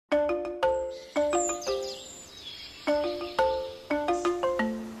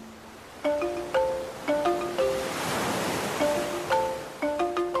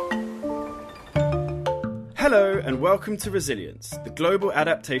and welcome to Resilience, the Global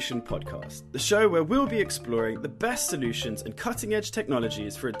Adaptation Podcast, the show where we'll be exploring the best solutions and cutting-edge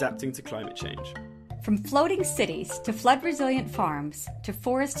technologies for adapting to climate change. From floating cities to flood-resilient farms to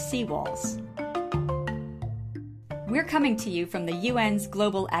forest seawalls. We're coming to you from the UN's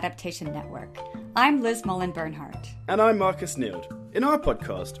Global Adaptation Network. I'm Liz Mullen-Bernhardt. And I'm Marcus Neild. In our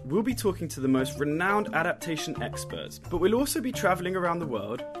podcast, we'll be talking to the most renowned adaptation experts, but we'll also be travelling around the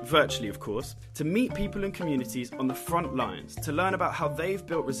world, virtually of course, to meet people and communities on the front lines to learn about how they've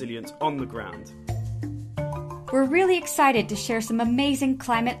built resilience on the ground. We're really excited to share some amazing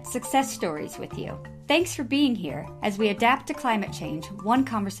climate success stories with you. Thanks for being here as we adapt to climate change one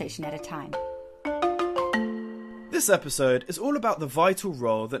conversation at a time. This episode is all about the vital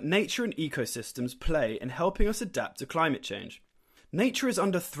role that nature and ecosystems play in helping us adapt to climate change. Nature is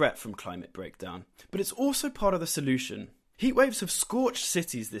under threat from climate breakdown, but it's also part of the solution. Heatwaves have scorched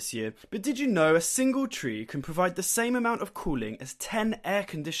cities this year, but did you know a single tree can provide the same amount of cooling as 10 air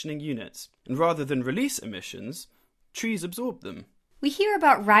conditioning units? And rather than release emissions, trees absorb them. We hear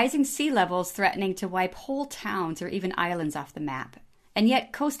about rising sea levels threatening to wipe whole towns or even islands off the map. And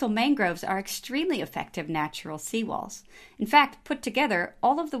yet coastal mangroves are extremely effective natural seawalls. In fact, put together,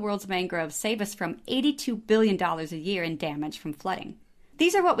 all of the world's mangroves save us from $82 billion a year in damage from flooding.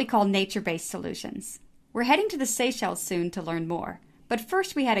 These are what we call nature-based solutions. We're heading to the Seychelles soon to learn more. But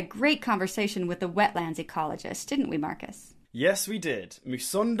first we had a great conversation with the wetlands ecologist, didn't we, Marcus? Yes, we did.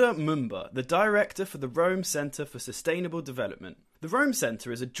 Musonda Mumba, the director for the Rome Centre for Sustainable Development. The Rome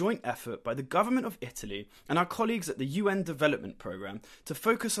Centre is a joint effort by the government of Italy and our colleagues at the UN Development Programme to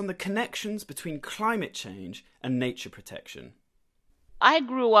focus on the connections between climate change and nature protection. I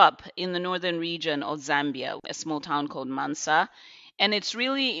grew up in the northern region of Zambia, a small town called Mansa. And it's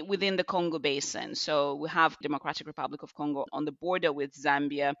really within the Congo Basin. So we have Democratic Republic of Congo on the border with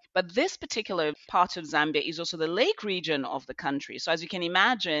Zambia. But this particular part of Zambia is also the lake region of the country. So as you can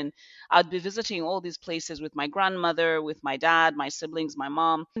imagine, I'd be visiting all these places with my grandmother, with my dad, my siblings, my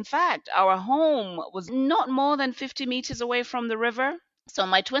mom. In fact, our home was not more than 50 meters away from the river. So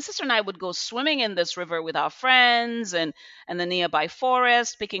my twin sister and I would go swimming in this river with our friends and the nearby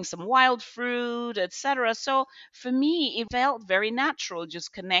forest, picking some wild fruit, etc. So for me, it felt very natural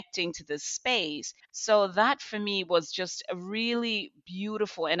just connecting to this space. So that for me was just a really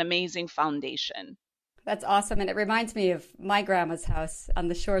beautiful and amazing foundation. That's awesome. And it reminds me of my grandma's house on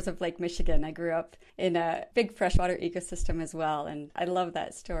the shores of Lake Michigan. I grew up in a big freshwater ecosystem as well. And I love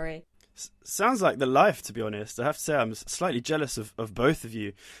that story. Sounds like the life, to be honest. I have to say I'm slightly jealous of both of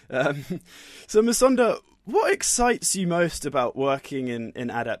you. So, Musonda, what excites you most about working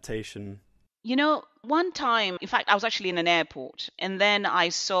in adaptation? You know, one time, in fact, I was actually in an airport, and then I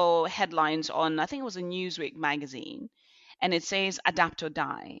saw headlines on, I think it was a Newsweek magazine, and it says, "Adapt or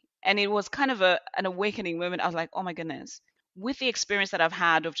Die." And it was kind of an awakening moment. I was like, oh my goodness. With the experience that I've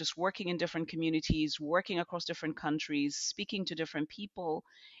had of just working in different communities, working across different countries, speaking to different people,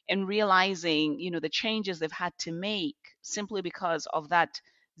 and realizing, the changes they've had to make simply because of that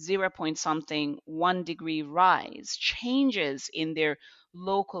 0.something 1 degree rise, changes in their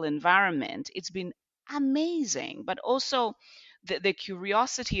local environment. It's been amazing, but also the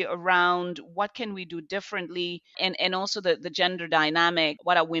curiosity around what can we do differently, and also the gender dynamic.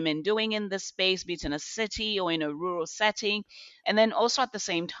 What are women doing in this space, be it in a city or in a rural setting? And then also at the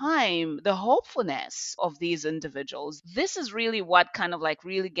same time, the hopefulness of these individuals. This is really what kind of like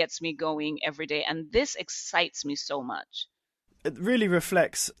really gets me going every day. And this excites me so much. It really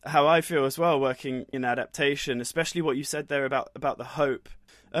reflects how I feel as well working in adaptation, especially what you said there about the hope.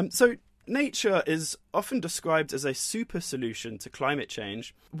 So nature is often described as a super solution to climate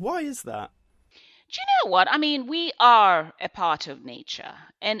change. Why is that? Do you know what? I mean, we are a part of nature.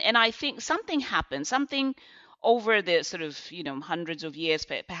 And I think something happened, something over the sort of, hundreds of years,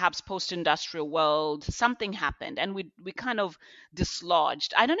 perhaps post-industrial world, something happened and we kind of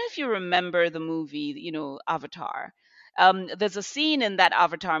dislodged. I don't know if you remember the movie, Avatar. There's a scene in that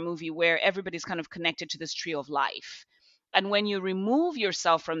Avatar movie where everybody's kind of connected to this tree of life. And when you remove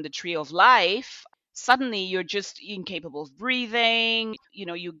yourself from the tree of life, suddenly you're just incapable of breathing.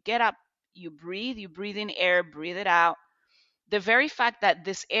 You get up, you breathe in air, breathe it out. The very fact that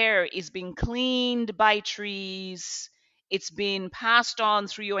this air is being cleaned by trees, it's been passed on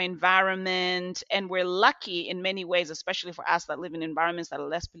through your environment, and we're lucky in many ways, especially for us that live in environments that are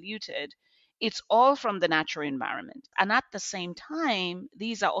less polluted. It's all from the natural environment. And at the same time,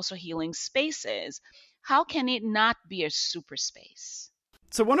 these are also healing spaces. How can it not be a super space?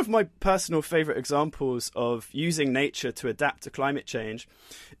 So one of my personal favourite examples of using nature to adapt to climate change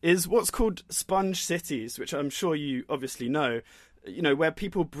is what's called sponge cities, which I'm sure you obviously know. where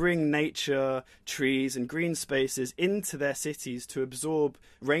people bring nature, trees, and green spaces into their cities to absorb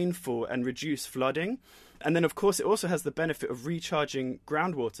rainfall and reduce flooding. And then, of course, it also has the benefit of recharging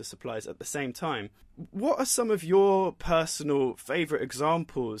groundwater supplies at the same time. What are some of your personal favourite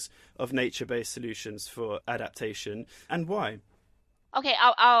examples of nature-based solutions for adaptation, and why? Okay,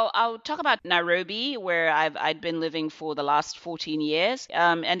 I'll talk about Nairobi, where I'd been living for the last 14 years.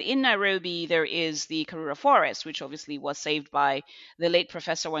 And in Nairobi, there is the Karura Forest, which obviously was saved by the late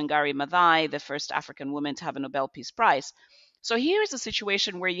Professor Wangari Maathai, the first African woman to have a Nobel Peace Prize. So here is a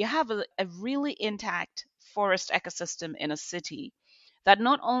situation where you have a really intact forest ecosystem in a city that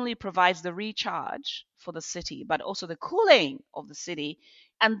not only provides the recharge for the city, but also the cooling of the city.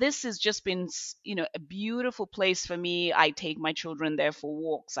 And this has just been, a beautiful place for me. I take my children there for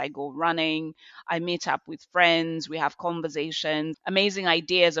walks. I go running. I meet up with friends. We have conversations. Amazing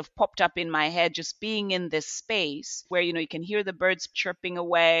ideas have popped up in my head just being in this space where, you can hear the birds chirping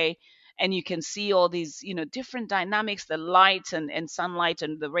away, and you can see all these, different dynamics, the light and sunlight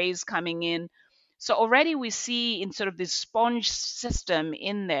and the rays coming in. So already we see in sort of this sponge system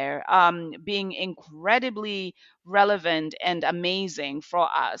in there being incredibly relevant and amazing for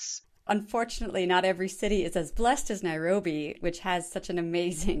us. Unfortunately, not every city is as blessed as Nairobi, which has such an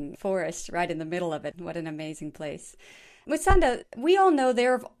amazing forest right in the middle of it. What an amazing place. Musonda, we all know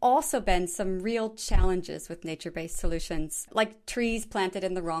there have also been some real challenges with nature-based solutions, like trees planted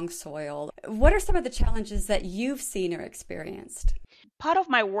in the wrong soil. What are some of the challenges that you've seen or experienced? Part of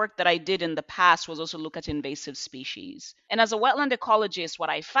my work that I did in the past was also look at invasive species. And as a wetland ecologist, what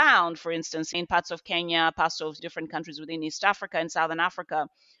I found, for instance, in parts of Kenya, parts of different countries within East Africa and Southern Africa,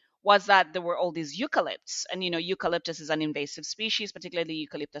 was that there were all these eucalypts. And, eucalyptus is an invasive species, particularly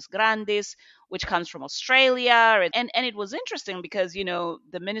Eucalyptus grandis, which comes from Australia. And it was interesting because,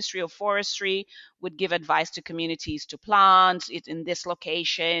 the Ministry of Forestry would give advice to communities to plant it in this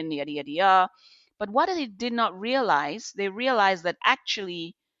location, yada, yada, yada. But what they did not realize, they realized that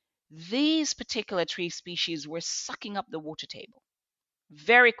actually these particular tree species were sucking up the water table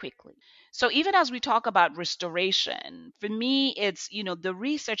very quickly. So even as we talk about restoration, for me, it's, the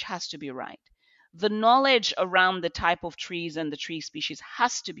research has to be right. The knowledge around the type of trees and the tree species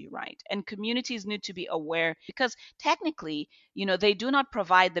has to be right. And communities need to be aware because technically, they do not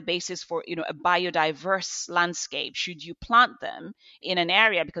provide the basis for, a biodiverse landscape should you plant them in an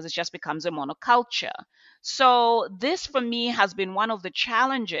area because it just becomes a monoculture. So this for me has been one of the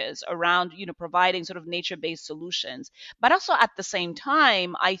challenges around, providing sort of nature-based solutions. But also at the same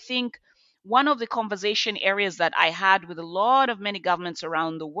time, I think one of the conversation areas that I had with a lot of many governments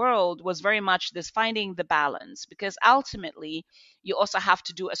around the world was very much this finding the balance, because ultimately you also have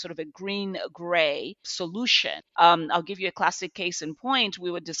to do a sort of a green gray solution. I'll give you a classic case in point.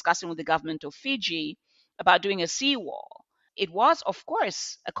 We were discussing with the government of Fiji about doing a seawall. It was, of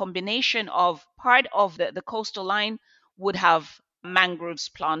course, a combination of part of the coastal line would have mangroves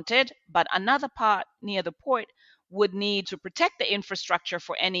planted, but another part near the port would need to protect the infrastructure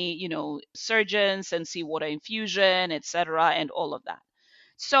for any, surgens and seawater infusion, etc., and all of that.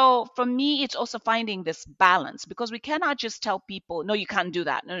 So for me, it's also finding this balance because we cannot just tell people, no, you can't do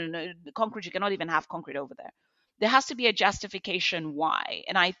that. No, the concrete, you cannot even have concrete over there. There has to be a justification why.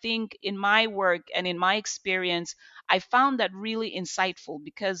 And I think in my work and in my experience, I found that really insightful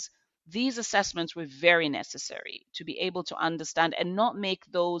because these assessments were very necessary to be able to understand and not make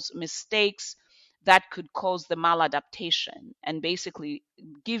those mistakes that could cause the maladaptation and basically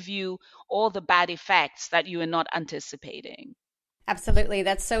give you all the bad effects that you are not anticipating. Absolutely.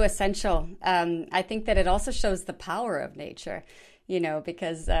 That's so essential. I think that it also shows the power of nature,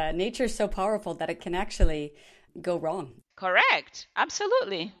 because nature is so powerful that it can actually go wrong. Correct.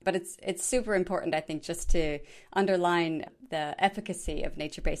 Absolutely. But it's super important, I think, just to underline the efficacy of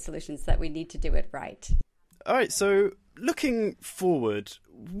nature-based solutions that we need to do it right. All right, so looking forward,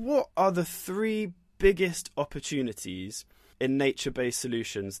 what are the 3 biggest opportunities in nature-based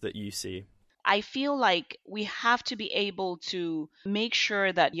solutions that you see? I feel like we have to be able to make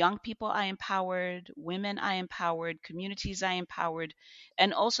sure that young people are empowered, women are empowered, communities are empowered,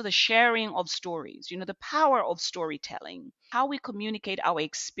 and also the sharing of stories, the power of storytelling, how we communicate our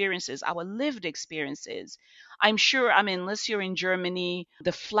experiences, our lived experiences. I'm sure, unless you're in Germany,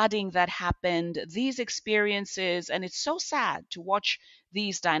 the flooding that happened, these experiences, and it's so sad to watch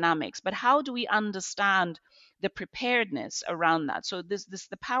these dynamics, but how do we understand the preparedness around that? So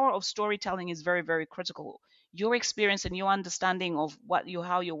the power of storytelling is very, very critical. Your experience and your understanding of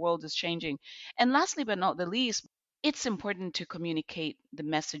how your world is changing. And lastly but not the least, it's important to communicate the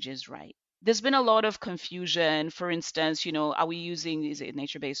messages right. There's been a lot of confusion. For instance, are we using, is it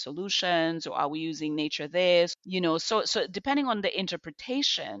nature-based solutions, or are we using nature this? So depending on the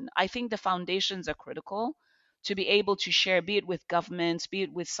interpretation, I think the foundations are critical to be able to share, be it with governments, be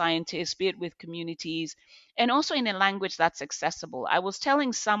it with scientists, be it with communities, and also in a language that's accessible. I was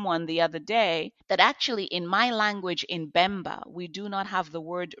telling someone the other day that actually in my language, in Bemba, we do not have the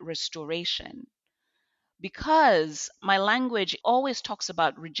word restoration, because my language always talks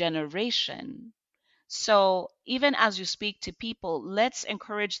about regeneration. So even as you speak to people, let's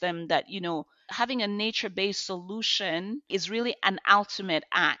encourage them that, having a nature based solution is really an ultimate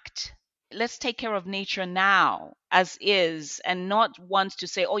act. Let's take care of nature now as is, and not want to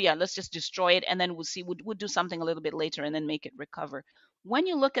say, oh, yeah, let's just destroy it and then we'll see, we'll do something a little bit later and then make it recover. When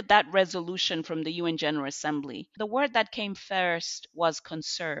you look at that resolution from the UN General Assembly, the word that came first was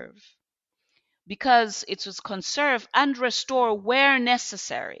conserve, because it was conserve and restore where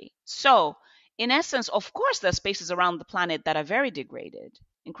necessary. So, in essence, of course, there are spaces around the planet that are very degraded,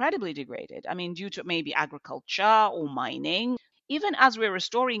 incredibly degraded. I mean, due to maybe agriculture or mining. Even as we're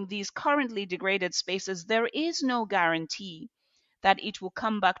restoring these currently degraded spaces, there is no guarantee that it will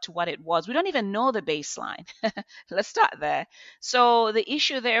come back to what it was. We don't even know the baseline. Let's start there. So the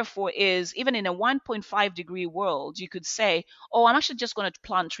issue, therefore, is even in a 1.5-degree world, you could say, oh, I'm actually just going to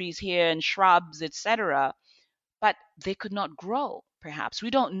plant trees here and shrubs, etc. But they could not grow, perhaps. We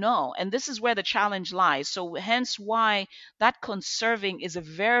don't know. And this is where the challenge lies. So hence why that conserving is a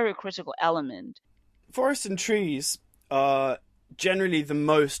very critical element. Forests and trees are generally the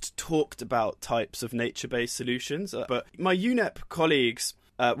most talked about types of nature-based solutions, but my UNEP colleagues,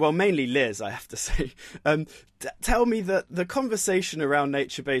 well, mainly Liz, I have to say, tell me that the conversation around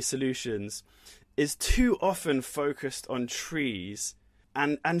nature-based solutions is too often focused on trees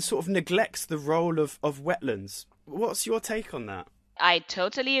and sort of neglects the role of wetlands. What's your take on that? I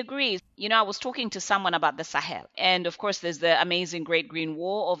totally agree. I was talking to someone about the Sahel. And of course, there's the amazing Great Green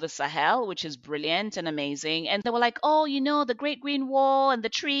Wall of the Sahel, which is brilliant and amazing. And they were like, oh, the Great Green Wall and the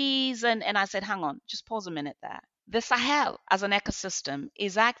trees. And I said, hang on, just pause a minute there. The Sahel as an ecosystem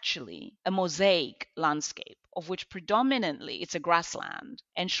is actually a mosaic landscape, of which predominantly it's a grassland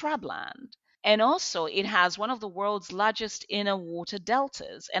and shrubland. And also, it has one of the world's largest inner water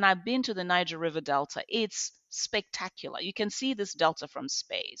deltas. And I've been to the Niger River Delta. It's spectacular. You can see this delta from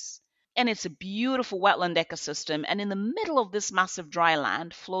space. And it's a beautiful wetland ecosystem. And in the middle of this massive dry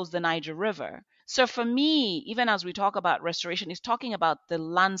land flows the Niger River. So for me, even as we talk about restoration, it's talking about the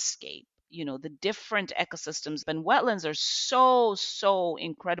landscape, the different ecosystems. And wetlands are so, so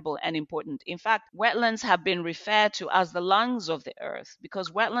incredible and important. In fact, wetlands have been referred to as the lungs of the earth,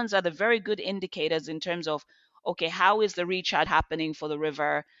 because wetlands are the very good indicators in terms of, okay, how is the recharge happening for the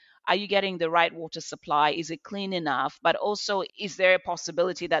river? Are you getting the right water supply? Is it clean enough? But also, is there a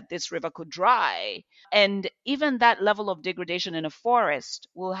possibility that this river could dry? And even that level of degradation in a forest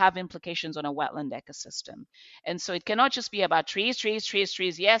will have implications on a wetland ecosystem. And so it cannot just be about trees, trees, trees,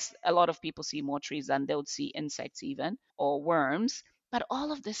 trees. Yes, a lot of people see more trees than they would see insects even, or worms. But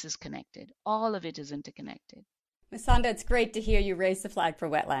all of this is connected. All of it is interconnected. Musonda, it's great to hear you raise the flag for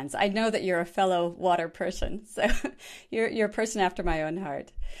wetlands. I know that you're a fellow water person, so you're a person after my own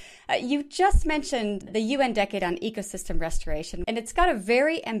heart. You just mentioned the UN Decade on Ecosystem Restoration, and it's got a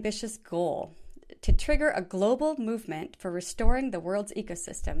very ambitious goal to trigger a global movement for restoring the world's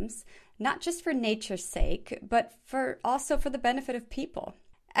ecosystems, not just for nature's sake, but also for the benefit of people.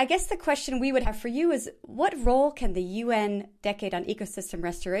 I guess the question we would have for you is, what role can the UN Decade on Ecosystem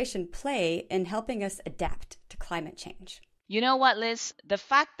Restoration play in helping us adapt to climate change? You know what, Liz? The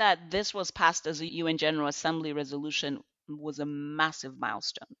fact that this was passed as a UN General Assembly resolution was a massive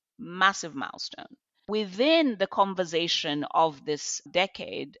milestone. Massive milestone. Within the conversation of this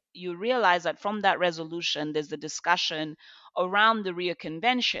decade, you realize that from that resolution, there's the discussion around the Rio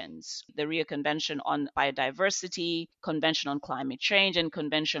Conventions, the Rio Convention on Biodiversity, Convention on Climate Change, and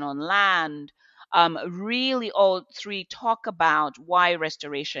Convention on Land. Really, all three talk about why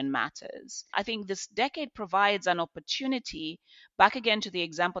restoration matters. I think this decade provides an opportunity, back again to the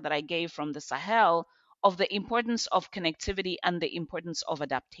example that I gave from the Sahel, of the importance of connectivity and the importance of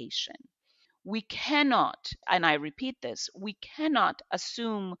adaptation. We cannot, and I repeat this, we cannot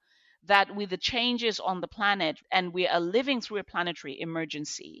assume that with the changes on the planet, and we are living through a planetary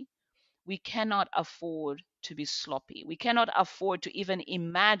emergency, we cannot afford to be sloppy. We cannot afford to even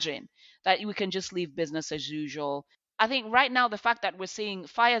imagine that we can just leave business as usual. I think right now, the fact that we're seeing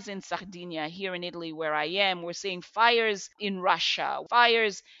fires in Sardinia, here in Italy where I am, we're seeing fires in Russia,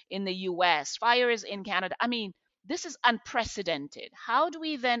 fires in the US, fires in Canada. I mean, This is unprecedented. How do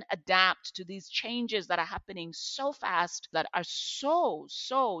we then adapt to these changes that are happening so fast, that are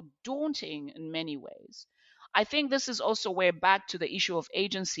so daunting in many ways? I think this is also where, back to the issue of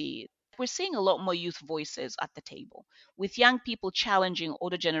agency, we're seeing a lot more youth voices at the table, with young people challenging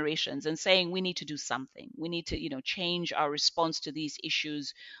older generations and saying we need to do something. We need to, change our response to these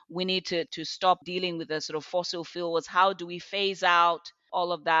issues. We need to stop dealing with the sort of fossil fuels. How do we phase out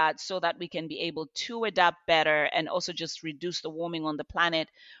all of that so that we can be able to adapt better and also just reduce the warming on the planet?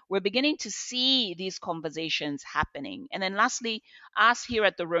 We're beginning to see these conversations happening. And then lastly, us here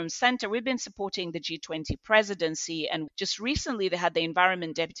at the Rome Center, we've been supporting the G20 presidency. And just recently, they had the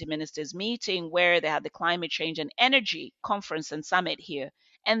Environment Deputy Ministers meeting where they had the Climate Change and Energy Conference and Summit here.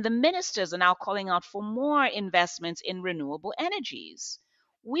 And the ministers are now calling out for more investments in renewable energies.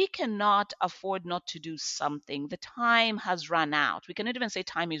 We cannot afford not to do something. The time has run out. We cannot even say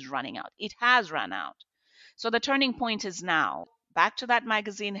time is running out. It has run out. So the turning point is now. Back to that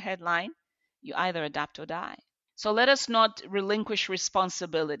magazine headline, you either adapt or die. So let us not relinquish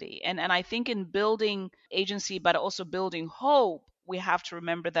responsibility. And I think in building agency, but also building hope, we have to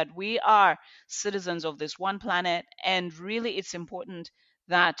remember that we are citizens of this one planet. And really, it's important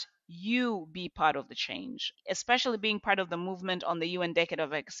that you be part of the change, especially being part of the movement on the UN Decade of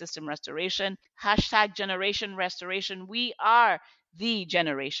Ecosystem Restoration. Hashtag Generation Restoration. We are the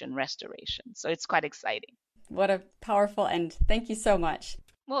Generation Restoration. So it's quite exciting. What a powerful end. Thank you so much.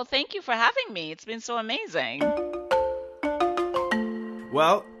 Well, thank you for having me. It's been so amazing.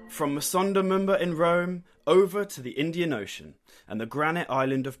 Well, from Musonda Mumba in Rome over to the Indian Ocean and the granite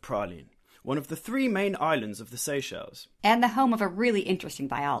island of Praslin, one of the 3 main islands of the Seychelles. And the home of a really interesting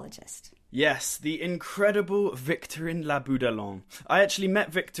biologist. Yes, the incredible Victorin Laboudallon. I actually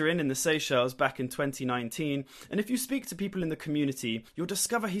met Victorin in the Seychelles back in 2019, and if you speak to people in the community, you'll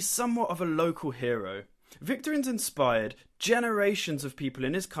discover he's somewhat of a local hero. Victorin's inspired generations of people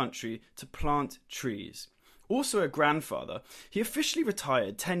in his country to plant trees. Also a grandfather, he officially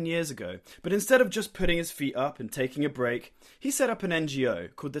retired 10 years ago, but instead of just putting his feet up and taking a break, he set up an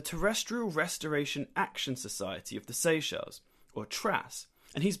NGO called the Terrestrial Restoration Action Society of the Seychelles, or TRAS,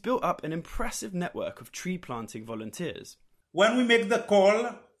 and he's built up an impressive network of tree planting volunteers. When we make the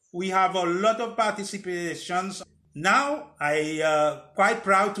call, we have a lot of participations. Now, I quite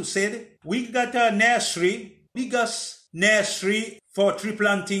proud to say that we got a nursery, biggest nursery for tree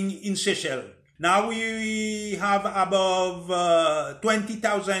planting in Seychelles. Now we have above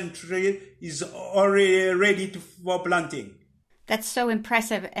 20,000 trees is already ready for planting. That's so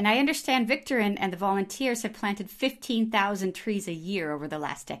impressive. And I understand Victorin and the volunteers have planted 15,000 trees a year over the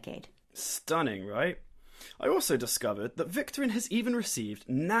last decade. Stunning, right? I also discovered that Victorin has even received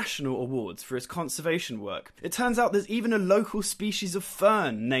national awards for his conservation work. It turns out there's even a local species of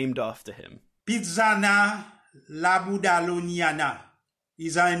fern named after him. Musonda Mumba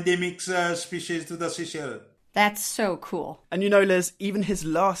is an endemic species to the Seychelles. That's so cool. And Liz, even his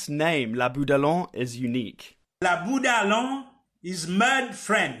last name, Laboudallon, is unique. Laboudallon is mud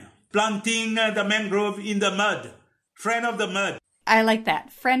friend, planting the mangrove in the mud. Friend of the mud. I like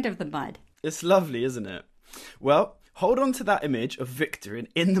that. Friend of the mud. It's lovely, isn't it? Well, hold on to that image of Victorin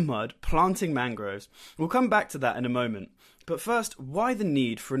in the mud planting mangroves. We'll come back to that in a moment. But first, why the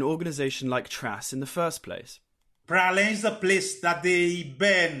need for an organisation like TRAS in the first place? Praslin is the place that they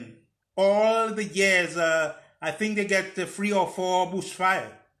burn all the years. I think they get 3 or 4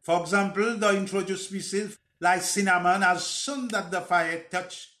 bushfire. For example, the introduced species like cinnamon, as soon that the fire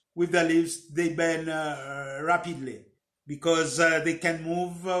touch with the leaves, they burn rapidly because they can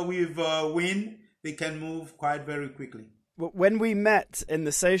move with wind. They can move quite very quickly. When we met in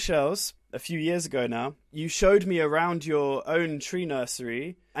the Seychelles a few years ago now, you showed me around your own tree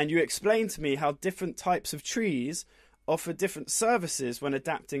nursery and you explained to me how different types of trees offer different services when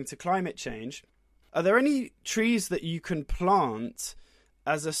adapting to climate change. Are there any trees that you can plant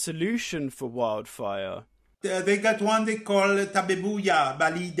as a solution for wildfire? They got one they call Tabebuya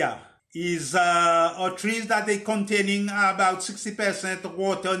Balida. Is a trees that they containing about 60%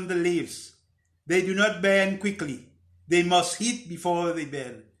 water in the leaves. They do not burn quickly. They must heat before they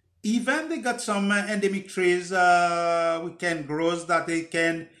burn. Even they got some endemic trees we can grow that they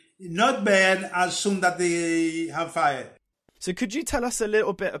can not burn as soon that they have fire. So could you tell us a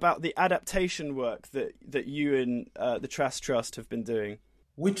little bit about the adaptation work that you and the TRAS Trust have been doing?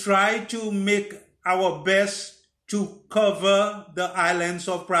 We try to make our best to cover the islands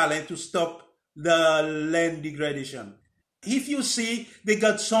of Praslin to stop the land degradation. If you see, they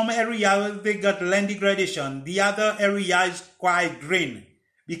got some area, they got land degradation. The other area is quite green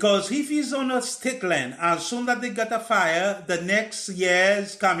Because if it's on a state land, as soon as they get a fire, the next year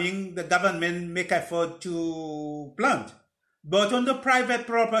is coming, the government make effort to plant. But on the private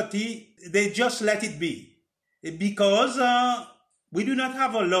property, they just let it be. Because we do not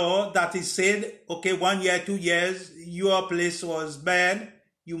have a law that is said, okay, 1 year, 2 years, your place was banned,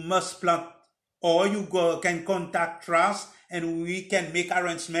 you must plant, or you can contact trust and we can make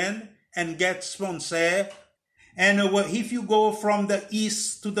arrangement and get sponsor. And if you go from the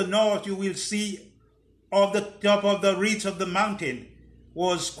east to the north, you will see off the top of the ridge of the mountain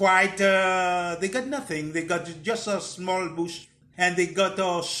was quite, they got nothing. They got just a small bush and they got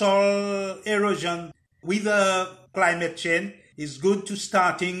a soil erosion. With the climate change, it's good to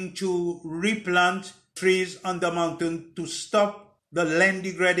starting to replant trees on the mountain to stop the land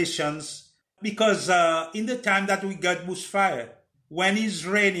degradations. Because in the time that we got bushfire, when it's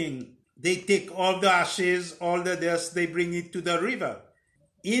raining, they take all the ashes, all the dust, they bring it to the river.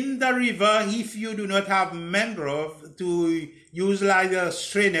 In the river, if you do not have mangrove to use like a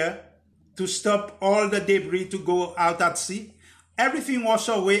strainer to stop all the debris to go out at sea, everything wash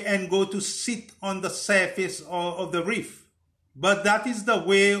away and go to sit on the surface of the reef. But that is the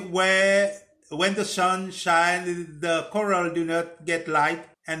way where when the sun shines, the coral do not get light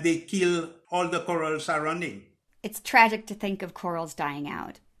and they kill all the coral surrounding. It's tragic to think of corals dying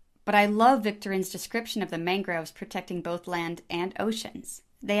out. But I love Victorin's description of the mangroves protecting both land and oceans.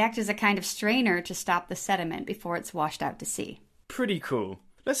 They act as a kind of strainer to stop the sediment before it's washed out to sea. Pretty cool.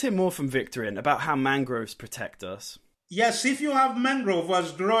 Let's hear more from Victorin about how mangroves protect us. Yes, if you have mangrove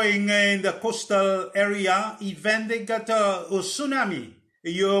was growing in the coastal area, even they got a tsunami,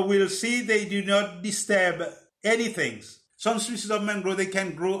 you will see they do not disturb anything. Some species of mangrove, they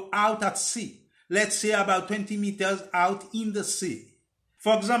can grow out at sea. Let's say about 20 meters out in the sea.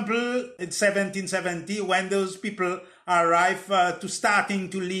 For example, in 1770, when those people arrived to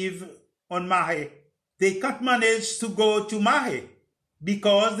starting to live on Mahe, they can't manage to go to Mahe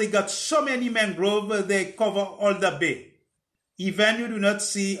because they got so many mangrove, they cover all the bay. Even you do not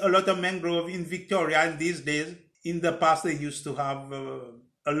see a lot of mangrove in Victoria in these days. In the past, they used to have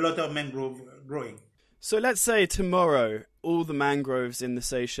a lot of mangrove growing. So let's say tomorrow all the mangroves in the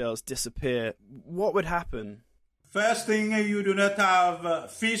Seychelles disappear. What would happen? First thing, you do not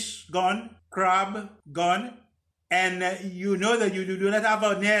have fish gone, crab gone, and you know that you do not have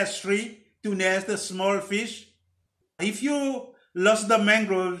a nursery to nurse the small fish. If you lost the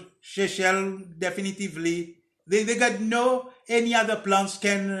mangrove, Seychelles definitively, they got no any other plants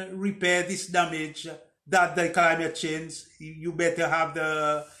can repair this damage that the climate change. You better have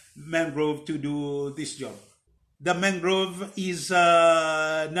the mangrove to do this job. The mangrove is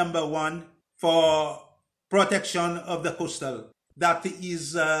number one for protection of the coastal. That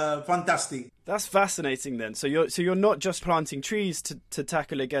is fantastic. That's fascinating then. So you're not just planting trees to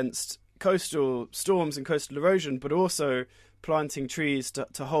tackle against coastal storms and coastal erosion, but also planting trees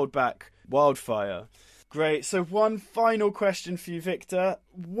to hold back wildfire. Great. So one final question for you, Victor.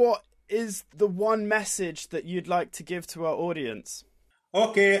 What is the one message that you'd like to give to our audience?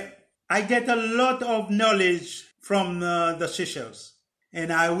 Okay, I get a lot of knowledge from the Seychelles,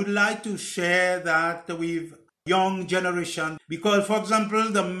 and I would like to share that with young generation because, for example,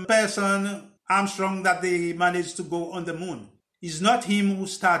 the person Armstrong that they managed to go on the moon is not him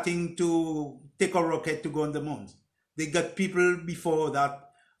who's starting to take a rocket to go on the moon. They got people before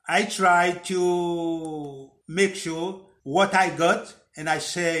that. I try to make sure what I got and I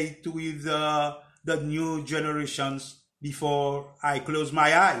share it with the new generations before I close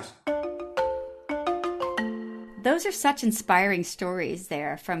my eyes. Those are such inspiring stories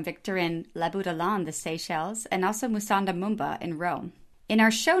there from Victorin Laboudallon, the Seychelles, and also Musonda Mumba in Rome. In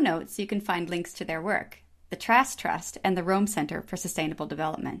our show notes, you can find links to their work, the Trask Trust and the Rome Center for Sustainable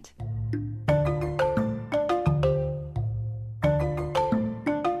Development.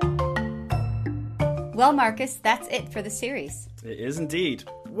 Well, Marcus, that's it for the series. It is indeed.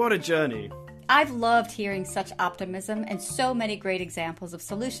 What a journey. I've loved hearing such optimism and so many great examples of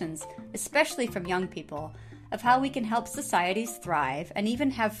solutions, especially from young people, of how we can help societies thrive and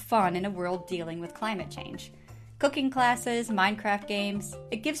even have fun in a world dealing with climate change. Cooking classes, Minecraft games,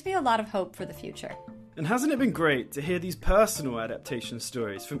 it gives me a lot of hope for the future. And hasn't it been great to hear these personal adaptation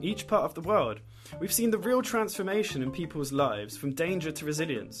stories from each part of the world? We've seen the real transformation in people's lives from danger to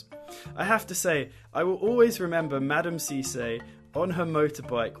resilience. I have to say, I will always remember Madame Cisse on her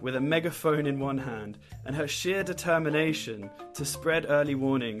motorbike with a megaphone in one hand and her sheer determination to spread early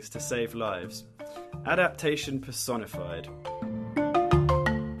warnings to save lives. Adaptation personified.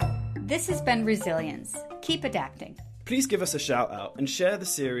 This has been Resilience. Keep adapting. Please give us a shout out and share the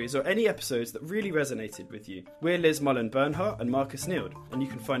series or any episodes that really resonated with you. We're Liz Mullen-Bernhardt and Marcus Neild, and you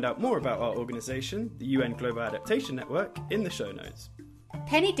can find out more about our organisation, the UN Global Adaptation Network, in the show notes.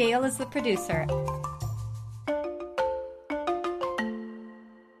 Penny Dale is the producer.